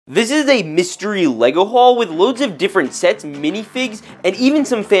This is a mystery Lego haul with loads of different sets, minifigs, and even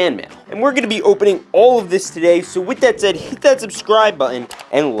some fan mail. And we're going to be opening all of this today, so with that said, hit that subscribe button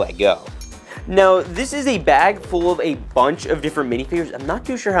and let go. Now, this is a bag full of a bunch of different minifigures. I'm not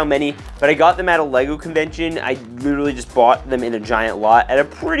too sure how many, but I got them at a Lego convention. I literally just bought them in a giant lot at a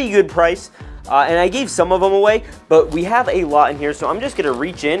pretty good price. And I gave some of them away, but we have a lot in here, so I'm just going to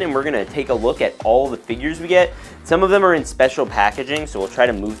reach in and we're going to take a look at all the figures we get. Some of them are in special packaging, so we'll try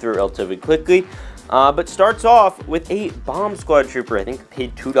to move through it relatively quickly. But starts off with a Bomb Squad Trooper. I think I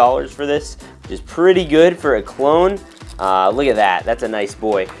paid $2 for this, which is pretty good for a clone. Look at that. That's a nice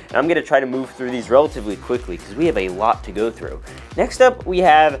boy. And I'm going to try to move through these relatively quickly because we have a lot to go through. Next up, we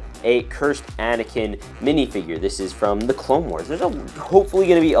have a Cursed Anakin minifigure. This is from the Clone Wars. There's hopefully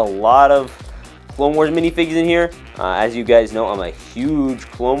going to be a lot of Clone Wars minifigs in here. As you guys know, I'm a huge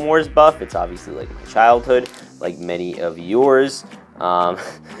Clone Wars buff. It's obviously like my childhood, like many of yours.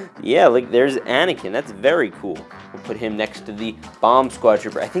 Yeah, like there's Anakin. That's very cool. We'll put him next to the Bomb Squad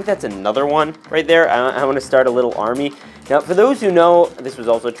Trooper. I think that's another one right there. I want to start a little army. Now, for those who know, this was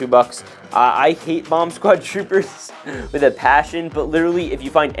also $2. I hate Bomb Squad Troopers with a passion, but literally, if you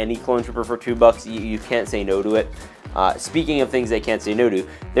find any clone trooper for $2, you can't say no to it. Speaking of things they can't say no to,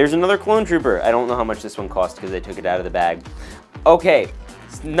 there's another clone trooper. I don't know how much this one cost because I took it out of the bag. Okay,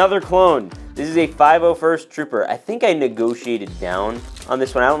 another clone. This is a 501st Trooper. I think I negotiated down on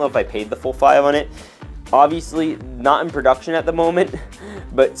this one. I don't know if I paid the full 5 on it. Obviously, not in production at the moment,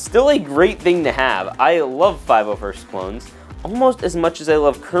 but still a great thing to have. I love 501st clones almost as much as I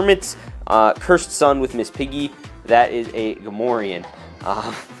love Kermit's Cursed Son with Miss Piggy. That is a Gamorrean,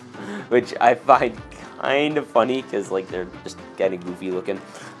 which I find kind of funny because like they're just kind of goofy looking.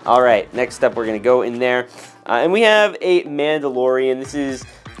 All right, next up we're gonna go in there, and we have a Mandalorian. This is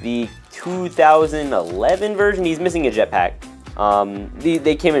the 2011 version. He's missing a jetpack.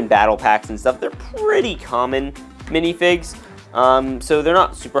 They came in battle packs and stuff. They're pretty common minifigs, so they're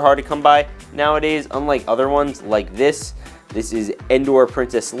not super hard to come by nowadays, unlike other ones like this. This is Endor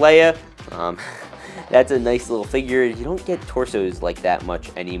Princess Leia. That's a nice little figure. You don't get torsos like that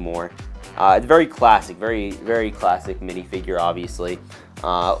much anymore. It's very classic, very, very classic minifigure, obviously.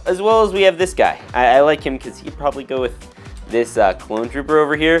 As well as we have this guy. I like him because he'd probably go with this clone trooper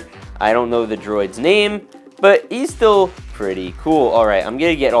over here. I don't know the droid's name, but he's still pretty cool. All right, I'm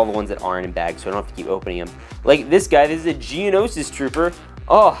gonna get all the ones that aren't in bags, so I don't have to keep opening them. Like this guy, this is a Geonosis trooper.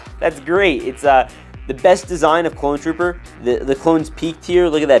 Oh, that's great. It's the best design of clone trooper. The clones peaked here.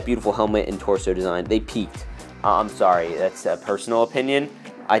 Look at that beautiful helmet and torso design. They peaked. I'm sorry, that's a personal opinion.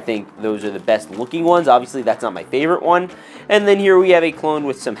 I think those are the best looking ones. Obviously, that's not my favorite one. And then here we have a clone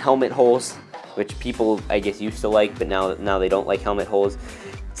with some helmet holes, which people, I guess, used to like, but now they don't like helmet holes.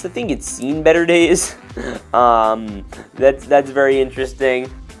 So I think it's seen better days. That's very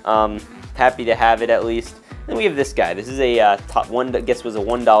interesting. Happy to have it at least. Then we have this guy. This is a top one, I guess was a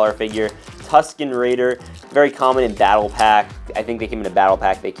 $1 figure. Tusken Raider, very common in battle pack. I think they came in a battle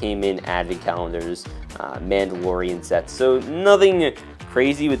pack. They came in added calendars, Mandalorian sets. So nothing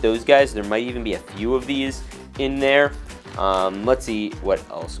crazy with those guys. There might even be a few of these in there. Let's see what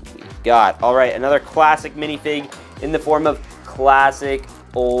else we got. All right, another classic minifig in the form of classic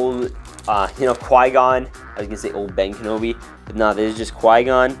old, Qui-Gon. I was gonna say old Ben Kenobi, but no, this is just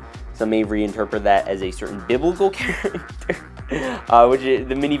Qui-Gon. Some may reinterpret that as a certain biblical character, which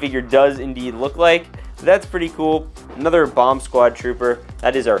the minifigure does indeed look like. So that's pretty cool. Another Bomb Squad Trooper.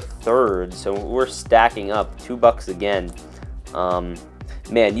 That is our third, so we're stacking up. $2 again.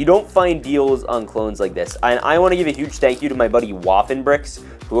 Man, you don't find deals on clones like this. I want to give a huge thank you to my buddy Waffenbricks,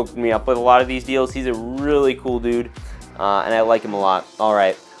 who hooked me up with a lot of these deals. He's a really cool dude, and I like him a lot. All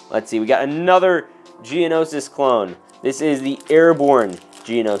right, let's see. We got another Geonosis clone. This is the Airborne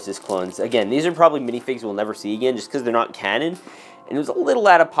Geonosis clones. Again, these are probably minifigs we'll never see again just because they're not canon. And it was a little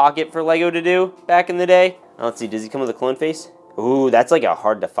out of pocket for Lego to do back in the day. Let's see, does he come with a clone face? Ooh, that's like a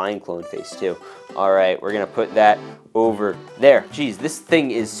hard to find clone face too. All right, we're gonna put that over there. Jeez, this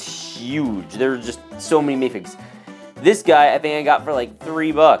thing is huge. There are just so many minifigs. This guy, I think I got for like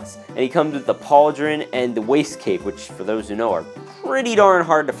 $3, and he comes with the pauldron and the waist cape, which for those who know are pretty darn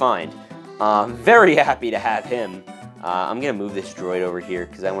hard to find. Very happy to have him. I'm gonna move this droid over here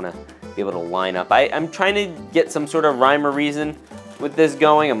because I wanna be able to line up. I'm trying to get some sort of rhyme or reason with this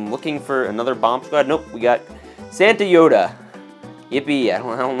going. I'm looking for another Bomb Squad. Nope, we got Santa Yoda. Yippee, I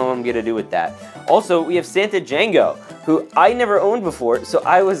don't know what I'm gonna do with that. Also, we have Santa Jango, who I never owned before, so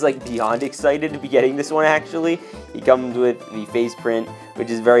I was like beyond excited to be getting this one actually. He comes with the face print, which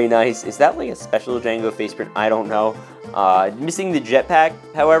is very nice. Is that like a special Jango face print? I don't know. Missing the jetpack,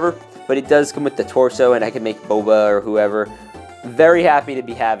 however, but it does come with the torso, and I can make Boba or whoever Very happy to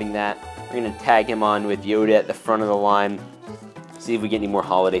be having that. We're going to tag him on with Yoda at the front of the line. See if we get any more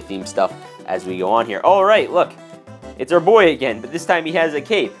holiday themed stuff as we go on here. All right, look. It's our boy again, but this time he has a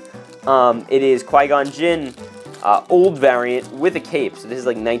cape. It is Qui-Gon Jinn, old variant with a cape. So this is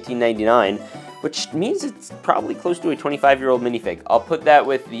like 1999, which means it's probably close to a 25-year-old minifig. I'll put that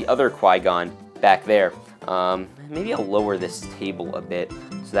with the other Qui-Gon back there. Maybe I'll lower this table a bit,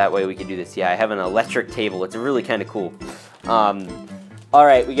 so that way we can do this. Yeah, I have an electric table. It's really kind of cool. All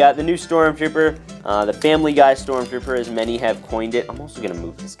right, we got the new Stormtrooper, the Family Guy Stormtrooper, as many have coined it. I'm also going to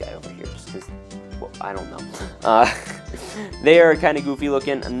move this guy over here, just because, well, I don't know. They are kind of goofy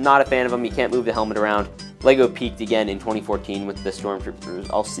looking. I'm not a fan of them. You can't move the helmet around. LEGO peaked again in 2014 with the Stormtroopers.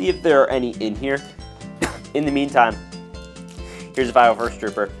 I'll see if there are any in here. In the meantime, here's a 501st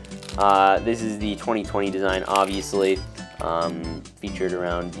Trooper. This is the 2020 design, obviously, featured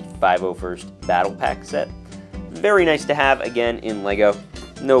around the 501st Battle Pack set. Very nice to have, again, in LEGO.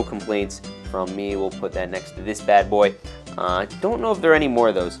 No complaints from me. We'll put that next to this bad boy. Don't know if there are any more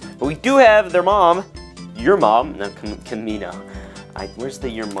of those, but we do have their mom, your mom, no, Kamino. Where's the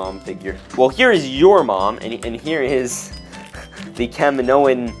your mom figure? Well, here is your mom, and here is the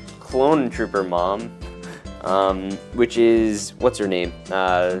Kaminoan clone trooper mom, which is, what's her name?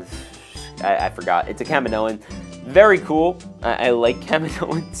 I forgot. It's a Kaminoan. Very cool. I like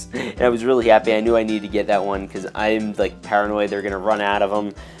Kaminoans, and I was really happy. I knew I needed to get that one because I'm like paranoid they're gonna run out of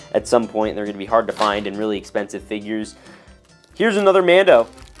them at some point. They're gonna be hard to find and really expensive figures. Here's another Mando.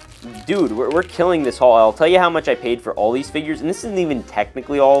 Dude, we're killing this haul. I'll tell you how much I paid for all these figures, and this isn't even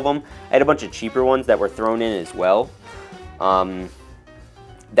technically all of them. I had a bunch of cheaper ones that were thrown in as well.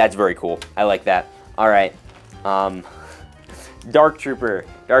 That's very cool. I like that. All right. Dark Trooper.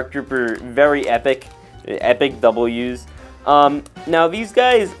 Dark Trooper, very epic. Epic W's. Now these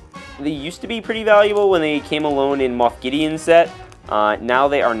guys, they used to be pretty valuable when they came alone in Moff Gideon's set. Now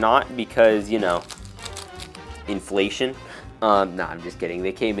they are not because, you know, inflation. No, I'm just kidding.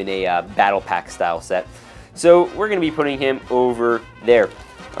 They came in a Battle Pack style set. So we're going to be putting him over there.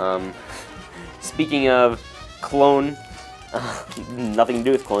 Speaking of clone, nothing to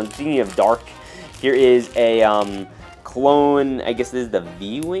do with clone. Speaking of dark, here is a clone, I guess this is the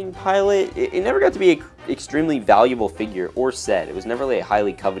V-Wing pilot. It never got to be an extremely valuable figure or set. It was never really a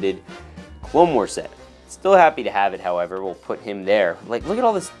highly coveted Clone Wars set. Still happy to have it, however. We'll put him there. Like, look at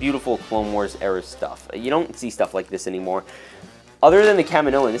all this beautiful Clone Wars era stuff. You don't see stuff like this anymore. Other than the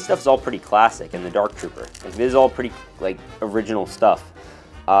Kaminoan, this stuff's all pretty classic, and the Dark Trooper. Like, this is all pretty, like, original stuff.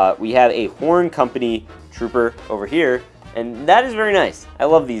 We have a Horn Company Trooper over here, and that is very nice. I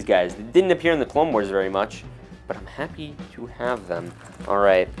love these guys. They didn't appear in the Clone Wars very much, but I'm happy to have them. All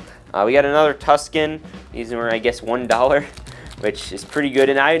right, we got another Tusken. These were, I guess, $1, which is pretty good,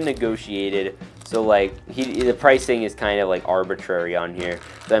 and I negotiated. So, like, the pricing is kind of, like, arbitrary on here.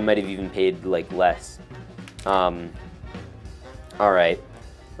 So I might have even paid, like, less. All right,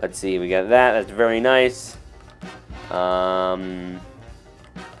 let's see. We got that. That's very nice. All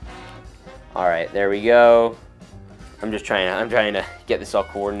right, there we go. I'm trying to get this all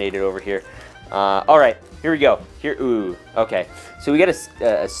coordinated over here. All right, here we go. Ooh, okay. So we got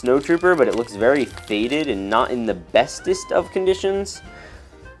a snow trooper, but it looks very faded and not in the bestest of conditions.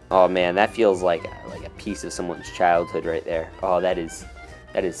 Oh man, that feels like a piece of someone's childhood right there. Oh, that is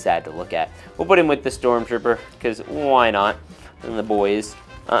sad to look at. We'll put him with the Stormtrooper, because why not? And the boys.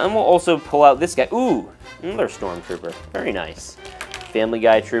 And we'll also pull out this guy. Ooh, another Stormtrooper. Very nice. Family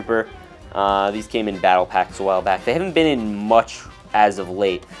Guy Trooper. These came in battle packs a while back. They haven't been in much as of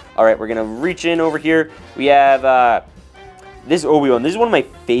late. All right, we're going to reach in over here. We have this Obi-Wan. This is one of my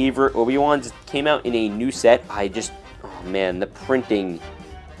favorite Obi-Wans. It came out in a new set. Oh man, the printing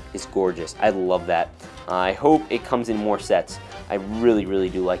is gorgeous. I love that. I hope it comes in more sets. I really, really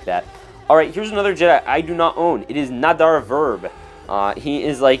do like that. All right, here's another Jedi I do not own. It is Nadar Verb. He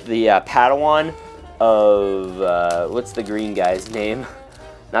is like the Padawan of, what's the green guy's name?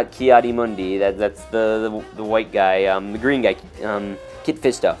 Not Ki-Adi-Mundi. That's the white guy, the green guy, Kit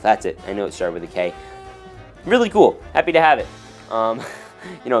Fisto. That's it. I know it started with a K. Really cool. Happy to have it.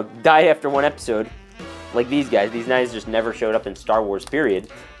 You know, died after one episode. Like these guys. These guys just never showed up in Star Wars, period.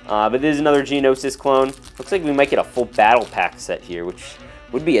 But this is another Geonosis clone. Looks like we might get a full battle pack set here, which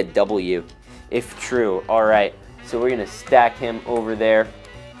would be a W, if true. All right, so we're going to stack him over there,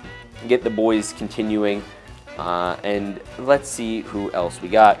 get the boys continuing, and let's see who else we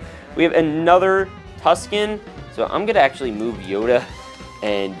got. We have another Tusken, so I'm going to actually move Yoda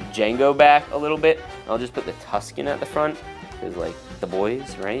and Jango back a little bit. I'll just put the Tusken at the front, because, like, the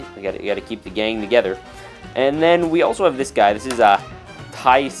boys, right? We got to keep the gang together. And then we also have this guy. This is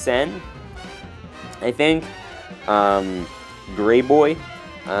Tai Sen, I think. gray boy.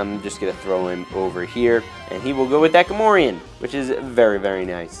 I'm just going to throw him over here, and he will go with that Gamorrean, which is very, very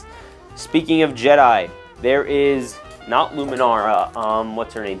nice. Speaking of Jedi, there is, not Luminara,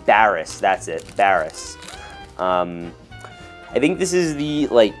 what's her name? Barriss, that's it, Barriss. I think this is the,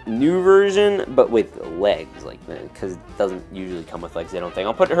 like, new version, but with legs, like, because it doesn't usually come with legs, I don't think.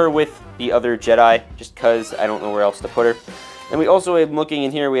 I'll put her with the other Jedi, just because I don't know where else to put her. And we also, looking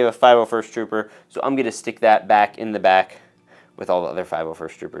in here, we have a 501st Trooper, so I'm going to stick that back in the back with all the other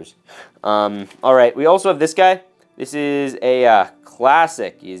 501st Troopers. All right, we also have this guy. This is a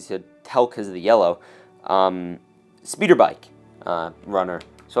classic, you can tell because of the yellow, speeder bike runner.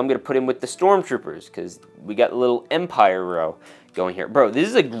 So I'm going to put him with the Stormtroopers because we got a little Empire row going here. Bro, this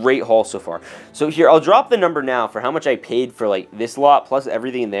is a great haul so far. So here, I'll drop the number now for how much I paid for like this lot plus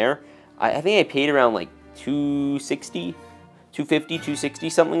everything in there. I think I paid around like $260, $250,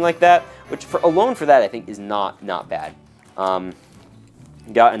 $260, something like that. Which alone for that I think is not bad.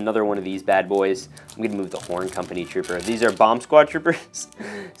 Got another one of these bad boys. I'm going to move the Horn Company Trooper. These are Bomb Squad Troopers.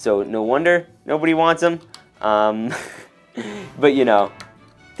 So no wonder nobody wants them. But you know,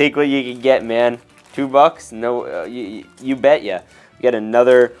 take what you can get, man. $2, no, you bet ya. We got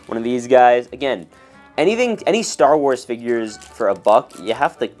another one of these guys. Again, any Star Wars figures for $1, you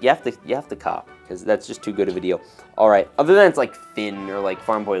have to cop because that's just too good of a deal. All right, other than it's like Finn or like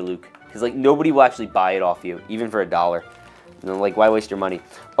Farm Boy Luke, because like nobody will actually buy it off you, even for $1. You know, like why waste your money?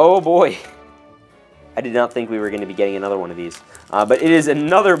 Oh boy. I did not think we were going to be getting another one of these. But it is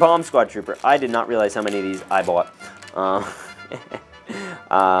another Bomb Squad Trooper. I did not realize how many of these I bought.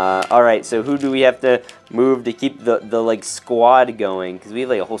 Alright, so who do we have to move to keep the like squad going? Because we have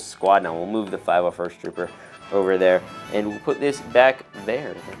like a whole squad now. We'll move the 501st Trooper over there. And we'll put this back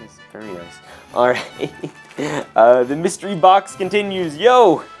there. That is very nice. Alright. The mystery box continues.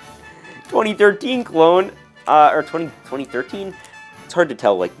 Yo! 2013 clone. Or 2013? It's hard to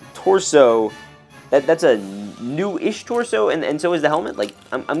tell. Like, torso. That's a new-ish torso, and so is the helmet. Like,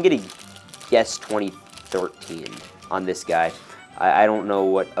 I'm gonna guess 2013 on this guy. I don't know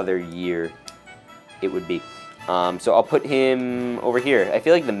what other year it would be. So I'll put him over here. I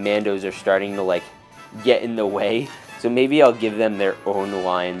feel like the Mandos are starting to, like, get in the way. So maybe I'll give them their own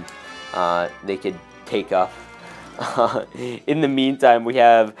line they could take up. In the meantime, we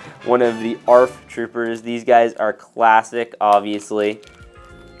have one of the ARF Troopers. These guys are classic, obviously.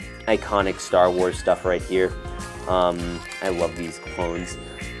 Iconic Star Wars stuff right here. I love these clones.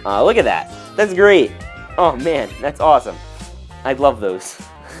 Look at that. That's great. Oh, man, that's awesome. I love those.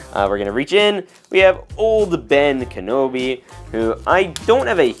 We're going to reach in. We have old Ben Kenobi, who I don't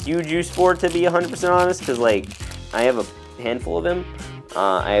have a huge use for, to be 100% honest, because, like, I have a handful of him.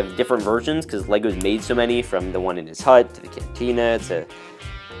 I have different versions, because LEGO's made so many, from the one in his hut, to the cantina, to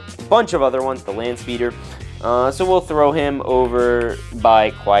a bunch of other ones, the land speeder. So we'll throw him over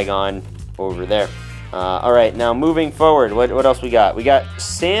by Qui-Gon over there. All right, now moving forward, what else we got? We got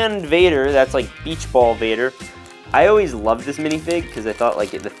Sand Vader, that's like Beach Ball Vader. I always loved this minifig because I thought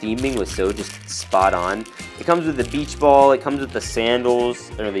like the theming was so just spot on. It comes with the beach ball, it comes with the sandals,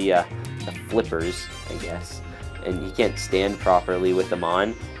 or the flippers, I guess. And you can't stand properly with them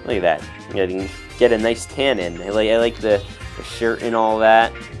on. Look at that, you can get a nice tan in. I like the shirt and all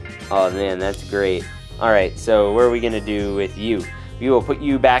that. Oh man, that's great. Alright, so what are we going to do with you? We will put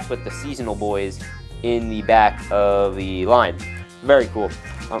you back with the seasonal boys in the back of the line. Very cool.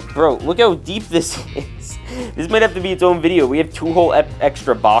 Bro, look how deep this is. This might have to be its own video. We have 2 whole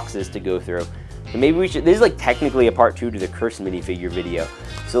extra boxes to go through. And maybe we should, this is like technically a part 2 to the Cursed minifigure video.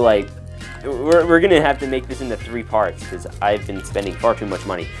 So like, we're going to have to make this into 3 parts because I've been spending far too much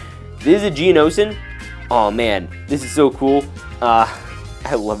money. This is a Geonosian. Oh man, this is so cool.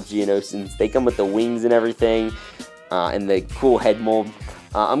 I love Geonosians. They come with the wings and everything, and the cool head mold.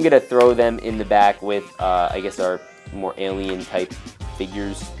 I'm going to throw them in the back with, I guess, our more alien type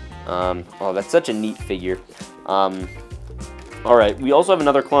figures. Oh, that's such a neat figure. Alright, we also have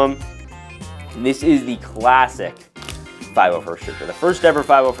another clone. And this is the classic 501st Trooper. The first ever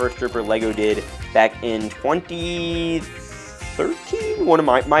 501st Trooper LEGO did back in 2013? One of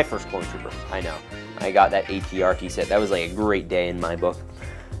my first clone trooper, I know. I got that ATRT set. That was like a great day in my book.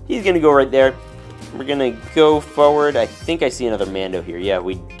 He's going to go right there. We're going to go forward. I think I see another Mando here. Yeah,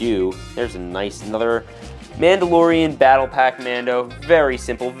 we do. There's a nice, another Mandalorian Battle Pack Mando. Very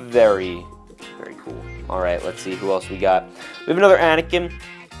simple, very, very cool. All right, let's see who else we got. We have another Anakin.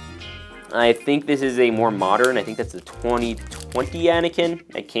 I think this is a more modern. I think that's the 2020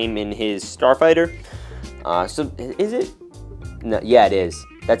 Anakin that came in his Starfighter. So, is it? No, yeah, it is.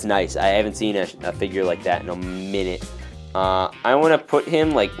 That's nice. I haven't seen a figure like that in a minute. I want to put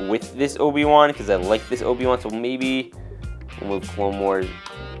him like with this Obi-Wan because I like this Obi-Wan. So maybe We'll move Clone Wars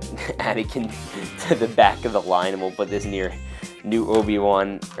Anakin to the back of the line, and we'll put this near new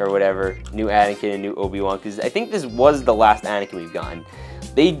Obi-Wan or whatever, new Anakin and new Obi-Wan, because I think this was the last Anakin we've gotten.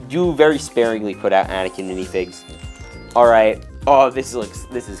 They do very sparingly put out Anakin minifigs. All right. Oh, this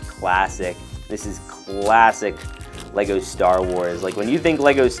is classic. This is classic Lego Star Wars. Like when you think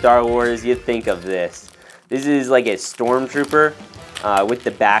Lego Star Wars, you think of this. This is like a stormtrooper with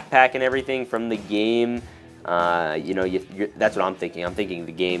the backpack and everything from the game. You know, that's what I'm thinking. I'm thinking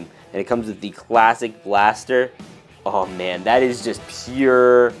the game, and it comes with the classic blaster. Oh man, that is just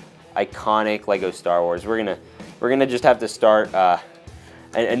pure iconic Lego Star Wars. We're gonna just have to start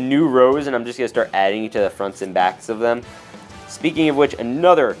a new rows, and I'm just gonna start adding to the fronts and backs of them. Speaking of which,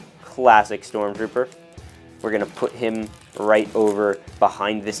 another classic stormtrooper. We're gonna put him right over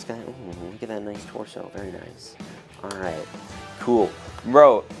behind this guy. Oh, look at that nice torso. Very nice. All right, cool,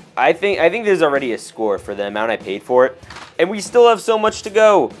 bro. I think there's already a score for the amount I paid for it, and we still have so much to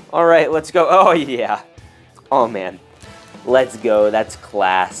go. All right, let's go. Oh yeah. Oh man, let's go. That's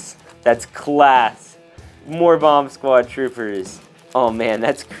class. That's class. More Bomb Squad troopers. Oh man,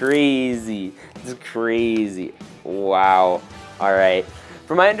 that's crazy. That's crazy. Wow. All right.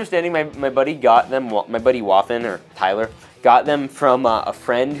 From my understanding, my buddy got them. My buddy Waffen or Tyler got them from a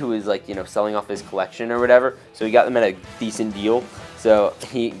friend who was like, you know, selling off his collection or whatever. So he got them at a decent deal. So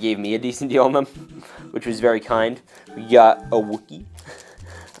he gave me a decent deal on them, which was very kind. We got a Wookiee.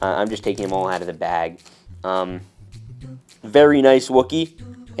 I'm just taking them all out of the bag. Very nice Wookiee.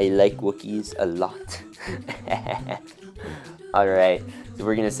 I like Wookiees a lot. Alright, so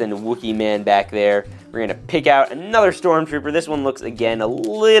we're going to send Wookiee Man back there. We're going to pick out another Stormtrooper. This one looks, again, a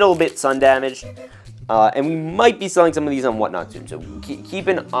little bit sun damaged. And we might be selling some of these on Whatnot soon, so keep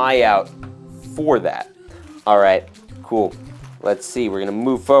an eye out for that. Alright, cool. Let's see, we're going to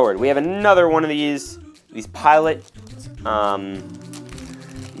move forward. We have another one of these pilots.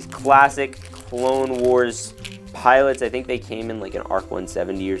 These classic Clone Wars pilots. I think they came in like an ARC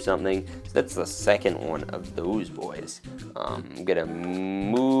 170 or something. So that's the second one of those boys. I'm gonna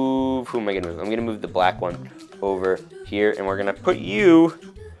move, who am I gonna move? I'm gonna move the black one over here, and we're gonna put you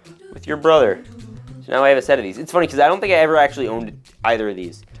with your brother. So now I have a set of these. It's funny because I don't think I ever actually owned either of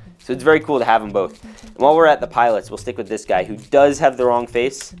these. So it's very cool to have them both. And while we're at the pilots, we'll stick with this guy who does have the wrong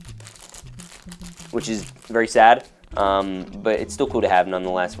face, which is very sad. But it's still cool to have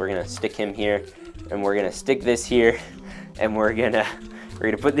nonetheless. We're gonna stick him here, and we're gonna stick this here, and we're gonna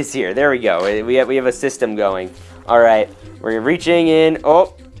put this here. There we go. We have a system going. All right, we're reaching in.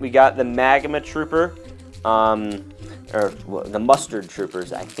 Oh, we got the Magma Trooper, or well, the Mustard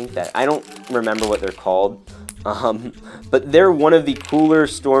Troopers. I think that I don't remember what they're called, but they're one of the cooler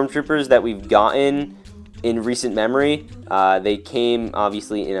stormtroopers that we've gotten in recent memory. They came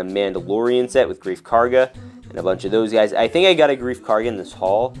obviously in a Mandalorian set with Greef Karga and a bunch of those guys. I think I got a Greef Karga in this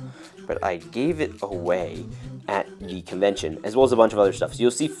haul, but I gave it away at the convention, as well as a bunch of other stuff. So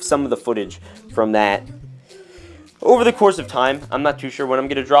you'll see some of the footage from that over the course of time. I'm not too sure when I'm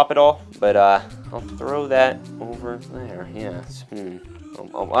going to drop it all, but I'll throw that over there. Yes.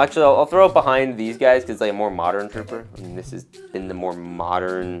 Actually, I'll throw it behind these guys because it's like a more modern trooper. I mean, this has been the more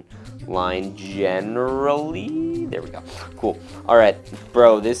modern line generally. There we go. Cool. All right,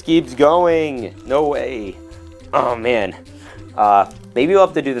 bro, this keeps going. No way. Oh, man. Maybe we'll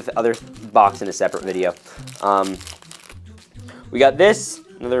have to do the other box in a separate video. We got this,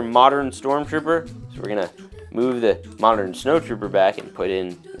 another modern Stormtrooper. So we're going to move the modern Snowtrooper back and put in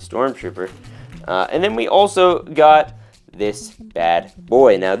the Stormtrooper. And then we also got this bad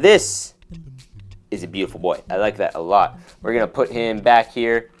boy. Now this is a beautiful boy. I like that a lot. We're going to put him back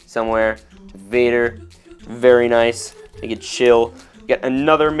here somewhere. Vader, very nice. Make it chill. Got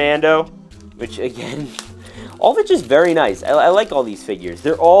another Mando, which again, all of it's just very nice. I like all these figures.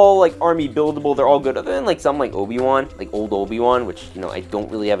 They're all like army buildable. They're all good. Other than like some like Obi-Wan, like old Obi-Wan, which, you know, I don't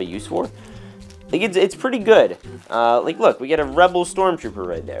really have a use for. Like it's pretty good. Like look, we got a Rebel Stormtrooper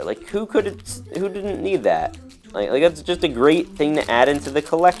right there. Like who didn't need that? Like that's just a great thing to add into the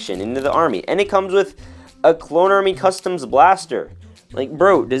collection, into the army. And it comes with a Clone Army Customs blaster. Like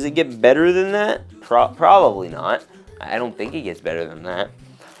bro, does it get better than that? Probably not. I don't think it gets better than that.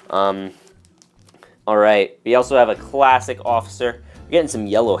 All right, we also have a classic officer. We're getting some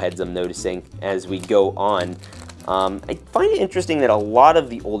yellow heads, I'm noticing, as we go on. I find it interesting that a lot of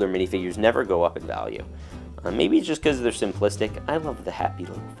the older minifigures never go up in value. Maybe it's just because they're simplistic. I love the happy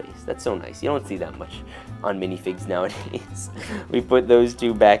little face. That's so nice. You don't see that much on minifigs nowadays. We put those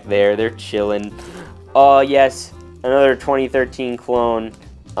two back there. They're chilling. Oh, yes, another 2013 clone.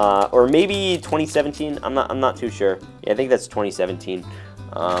 Or maybe 2017. I'm not too sure. Yeah, I think that's 2017.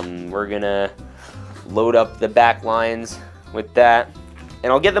 We're gonna load up the back lines with that.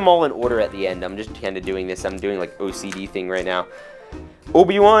 And I'll get them all in order at the end. I'm just kind of doing this. I'm doing like OCD thing right now.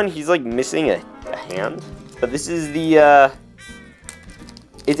 Obi-Wan, he's like missing a hand. But this is the,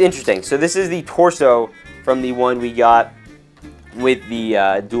 it's interesting. So this is the torso from the one we got with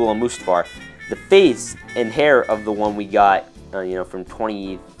the Duel of Mustafar. The face and hair of the one we got, you know, from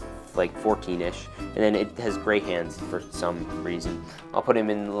 2014-ish. And then it has gray hands for some reason. I'll put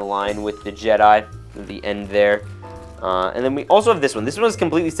him in the line with the Jedi at the end there. And then we also have this one. This one is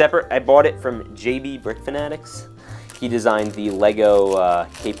completely separate. I bought it from JB Brick Fanatics. He designed the Lego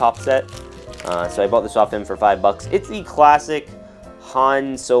K-pop set. So I bought this off him for $5. It's the classic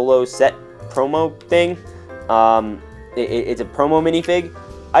Han Solo set promo thing. It's a promo minifig.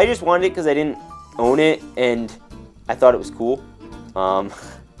 I just wanted it because I didn't own it and I thought it was cool.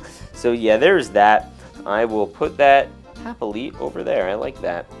 So yeah, there's that. I will put that happily over there. I like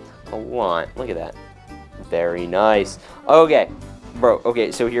that a lot. Look at that. Very nice. Okay, bro.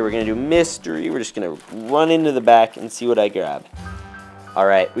 Okay, so here we're gonna do mystery. We're just gonna run into the back and see what I grab. All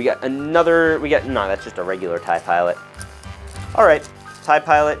right, we got another. No, that's just a regular TIE Pilot. All right, TIE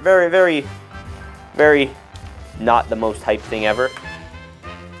Pilot. Very, very, very not the most hype thing ever.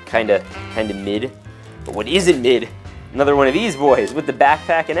 Kinda mid. But what isn't mid? Another one of these boys with the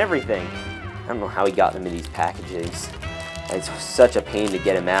backpack and everything. I don't know how he got them in these packages. It's such a pain to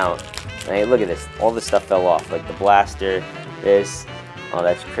get him out. Hey, look at this. All this stuff fell off, like the blaster, this. Oh,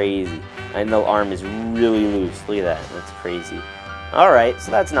 that's crazy. And the arm is really loose. Look at that. That's crazy. All right,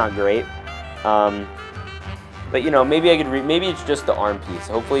 so that's not great. But you know, maybe I could. Maybe it's just the arm piece.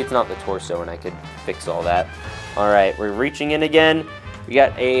 Hopefully, it's not the torso, and I could fix all that. All right, we're reaching in again. We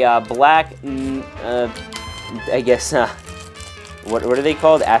got a black. I guess. What are they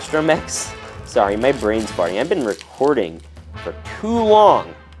called? Astromechs. Sorry, my brain's farting. I've been recording for too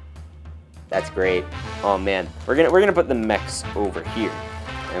long. That's great. Oh man, we're gonna put the mechs over here.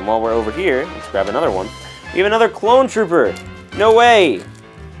 And while we're over here, let's grab another one. We have another clone trooper. No way.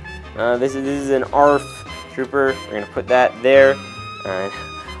 This is an ARF trooper. We're gonna put that there.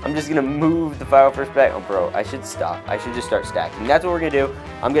 I'm just gonna move the file first back. Oh bro, I should stop. I should just start stacking. That's what we're gonna do.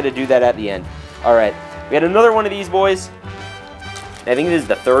 I'm gonna do that at the end. All right, we got another one of these boys. I think this is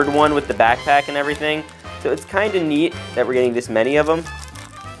the third one with the backpack and everything. So it's kind of neat that we're getting this many of them.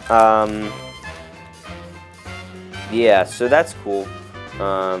 Yeah, so that's cool.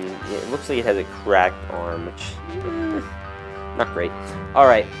 Yeah, it looks like it has a cracked arm, which, not great. All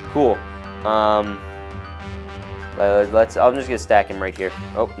right, cool. I'm just gonna stack him right here.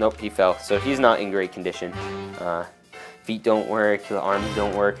 Oh, nope, he fell. So he's not in great condition. Feet don't work, the arms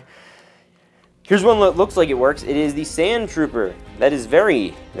don't work. Here's one that looks like it works. It is the Sand Trooper. That is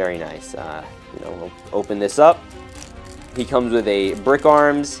very, very nice. You know, we'll open this up. He comes with a brick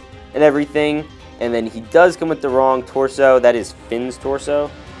arms and everything, and then he does come with the wrong torso. That is Finn's torso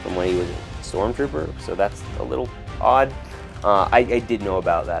from when he was a Stormtrooper, so that's a little odd. I did know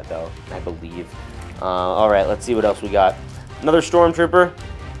about that though, I believe. All right, let's see what else we got. Another Stormtrooper.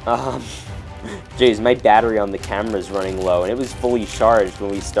 Jeez, my battery on the camera is running low, and it was fully charged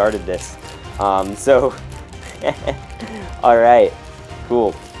when we started this. So, all right,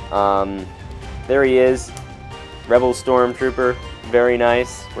 cool. There he is, Rebel Stormtrooper, very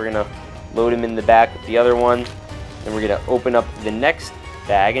nice. We're gonna load him in the back with the other one, and we're gonna open up the next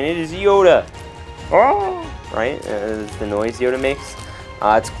bag, and it is Yoda. Oh, right, that's the noise Yoda makes.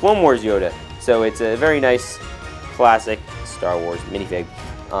 It's Clone Wars Yoda, so it's a very nice, classic Star Wars minifig.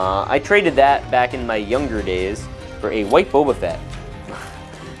 I traded that back in my younger days for a white Boba Fett,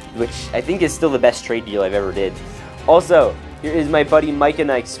 which I think is still the best trade deal I've ever did. Also, here is my buddy Micah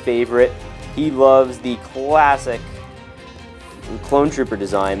Knight's favorite. He loves the classic Clone Trooper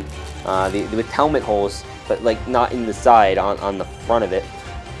design, with helmet holes, but like not in the side, on the front of it.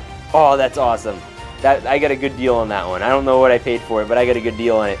 Oh, that's awesome. I got a good deal on that one. I don't know what I paid for it, but I got a good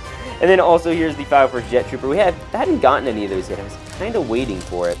deal on it. And then also here's the 501st Jet Trooper. I hadn't gotten any of those yet. I was kind of waiting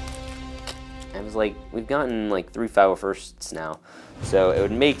for it. I was like, we've gotten like 3 501sts now, so it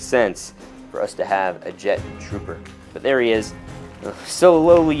would make sense for us to have a Jet Trooper. But there he is,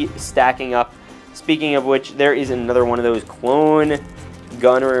 slowly stacking up. Speaking of which, there is another one of those clone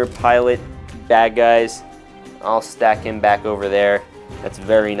gunner pilot bad guys. I'll stack him back over there. That's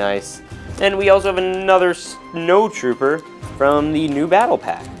very nice. And we also have another Snow Trooper from the new battle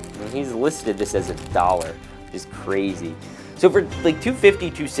pack. And he's listed this as $1, which is crazy. So for like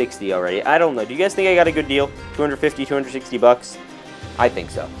 $250, $260 already, I don't know. Do you guys think I got a good deal? $250, $260? I think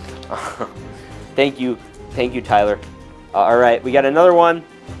so. Thank you, Tyler. All right, we got another one.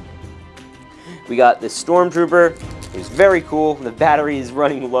 We got the Stormtrooper. It's very cool. The battery is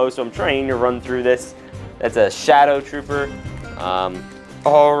running low, so I'm trying to run through this. That's a Shadow Trooper.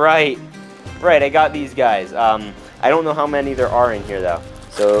 All right. Right, I got these guys. I don't know how many there are in here, though.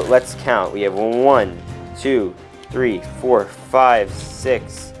 So let's count. We have 1, 2, 3, 4, 5,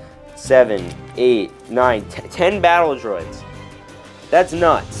 6, 7, 8, 9, 10 battle droids. That's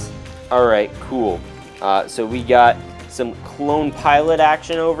nuts. All right, cool. So we got some clone pilot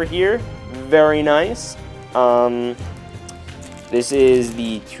action over here. Very nice. This is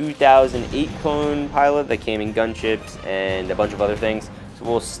the 2008 clone pilot that came in gunships and a bunch of other things. So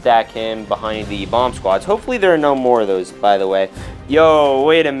we'll stack him behind the bomb squads. Hopefully there are no more of those, by the way. Yo,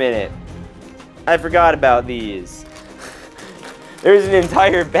 wait a minute. I forgot about these. There's an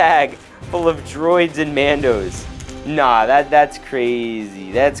entire bag full of droids and Mandos. Nah, that's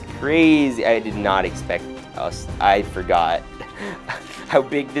crazy. That's crazy. I did not expect us. I forgot how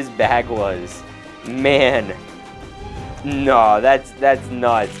big this bag was. Man. No, that's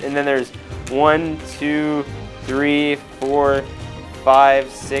nuts. And then there's 1, 2, 3, 4, 5,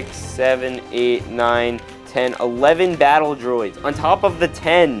 6, 7, 8, 9, 10, 11 battle droids on top of the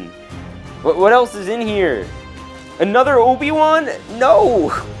 10. What else is in here? Another Obi-Wan? No.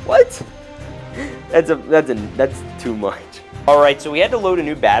 What? That's too much. All right, so we had to load a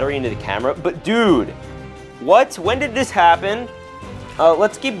new battery into the camera, but dude, what? When did this happen?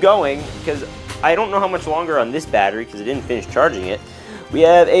 Let's keep going because I don't know how much longer on this battery because I didn't finish charging it. We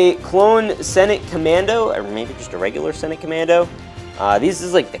have a clone Senate Commando, or maybe just a regular Senate Commando. This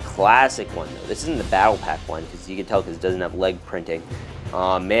is like the classic one though. This isn't the battle pack one because you can tell because it doesn't have leg printing.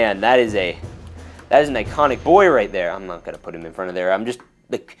 Man, that is an iconic boy right there. I'm not gonna put him in front of there. I'm just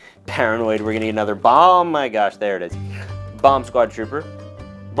like paranoid we're gonna get another bomb. Oh my gosh, there it is. Bomb squad trooper.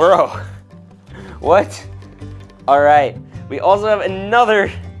 Bro, what? All right, we also have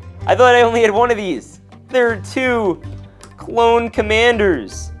another. I thought I only had one of these. There are 2 clone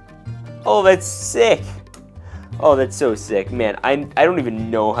commanders. Oh, that's sick. Oh, that's so sick. Man, I don't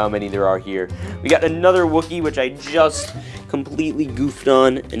even know how many there are here. We got another Wookiee, which I just completely goofed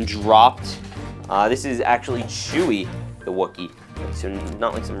on and dropped. This is actually Chewie, the Wookiee. So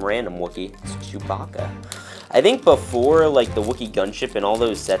not like some random Wookiee, it's Chewbacca. I think before like the Wookiee gunship and all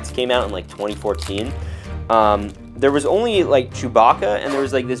those sets came out in like 2014, there was only like Chewbacca and there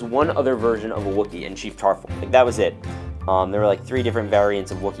was like this one other version of a Wookiee and Chief Tarful. Like that was it. There were like 3 different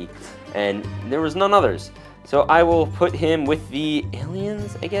variants of Wookiee and there was none others. So I will put him with the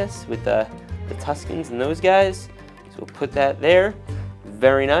aliens, I guess, with the Tuskens and those guys. So we'll put that there.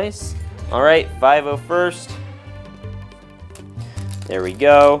 Very nice. All right, 501st. There we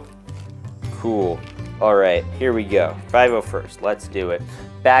go. Cool. All right, here we go. 501st, let's do it.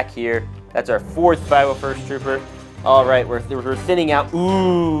 Back here, that's our 4th 501st Trooper. All right, we're thinning out.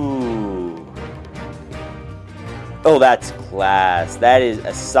 Ooh. Oh, that's class. That is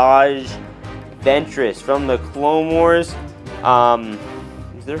Asajj Ventress from the Clone Wars.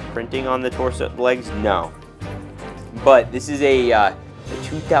 Is there printing on the torso legs? No. But this is a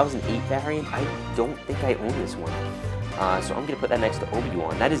 2008 variant. I don't think I own this one. So I'm gonna put that next to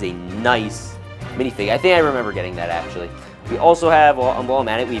Obi-Wan. That is a nice minifig. I think I remember getting that actually. We also have, while I'm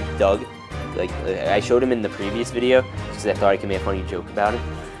at it, we have Doug. Like I showed him in the previous video because I thought I could make a funny joke about it.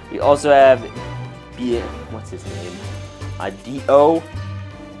 We also have, what's his name? D-O.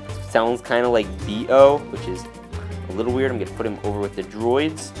 Sounds kind of like B-O, which is a little weird. I'm gonna put him over with the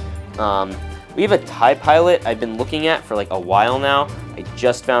droids. We have a TIE pilot I've been looking at for like a while now. I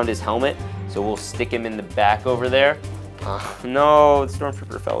just found his helmet, so we'll stick him in the back over there. No, the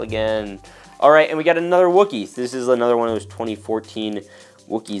Stormtrooper fell again. All right, and we got another Wookiee. This is another one of those 2014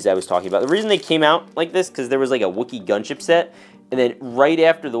 Wookiees I was talking about. The reason they came out like this, because there was like a Wookiee gunship set, and then right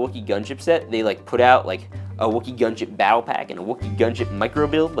after the Wookiee gunship set, they like put out like a Wookiee gunship battle pack and a Wookiee gunship micro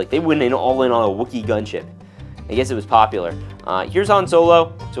build. Like they went all in on a Wookiee gunship. I guess it was popular. Here's Han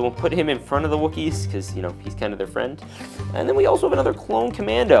Solo, so we'll put him in front of the Wookiees because, you know, he's kind of their friend. And then we also have another Clone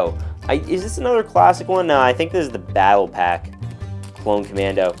Commando. Is this another classic one? No, I think this is the Battle Pack Clone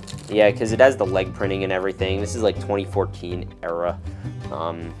Commando. Yeah, because it has the leg printing and everything. This is like 2014 era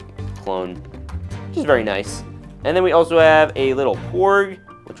clone, which is very nice. And then we also have a little Porg,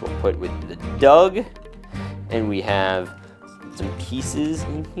 which we'll put with the Doug. And we have some pieces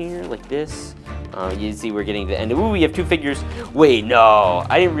in here like this. You can see we're getting to the end. Ooh, we have 2 figures. Wait, no,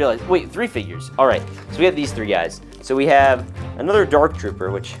 I didn't realize. Wait, 3 figures. All right, so we have these 3 guys. So we have another Dark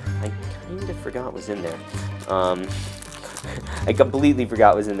Trooper, which I kind of forgot was in there. I completely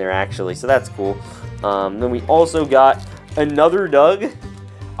forgot was in there actually, so that's cool. Then we also got another Doug.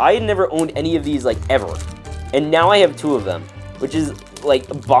 I had never owned any of these like ever, and now I have 2 of them, which is like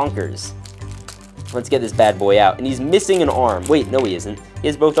bonkers. Let's get this bad boy out, and he's missing an arm. Wait, no he isn't. He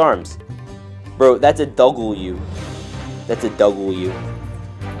has both arms. Bro, that's a W. That's a W.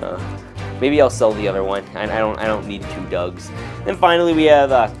 Maybe I'll sell the other one. I don't need 2 Dougs. Then finally we have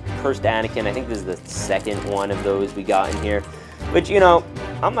Cursed Anakin. I think this is the second one of those we got in here. Which, you know,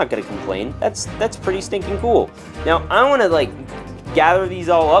 I'm not gonna complain. That's pretty stinking cool. Now I wanna like gather these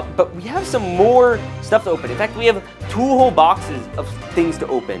all up, but we have some more stuff to open. In fact, we have 2 whole boxes of things to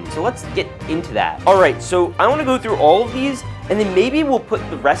open. So let's get into that. All right, so I wanna go through all of these, and then maybe we'll put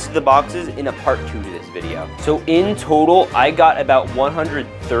the rest of the boxes in a part 2 to this video. So in total, I got about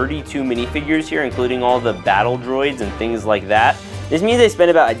 132 minifigures here, including all the battle droids and things like that. This means I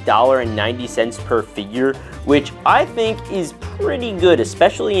spent about $1.90 per figure, which I think is pretty good,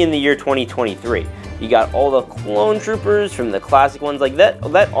 especially in the year 2023. You got all the clone troopers from the classic ones, like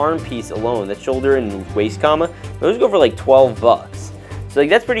that arm piece alone, that shoulder and waist comma, those go for like 12 bucks. So like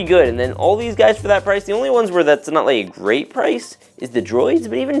that's pretty good. And then all these guys for that price, the only ones where that's not like a great price is the droids,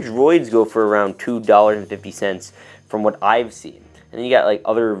 but even droids go for around $2.50 from what I've seen. And then you got like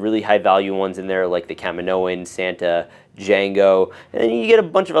other really high value ones in there, like the Kaminoan, Santa, Django, and then you get a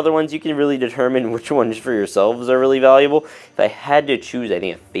bunch of other ones. You can really determine which ones for yourselves are really valuable. If I had to choose, I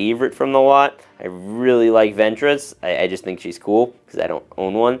think a favorite from the lot, I really like Ventress. I just think she's cool because I don't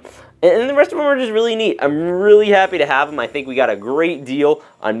own one. And the rest of them are just really neat. I'm really happy to have them. I think we got a great deal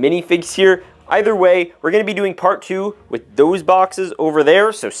on minifigs here. Either way, we're going to be doing part 2 with those boxes over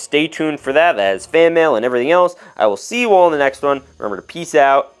there, so stay tuned for that. That has fan mail and everything else. I will see you all in the next one. Remember to peace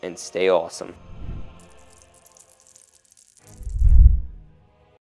out and stay awesome.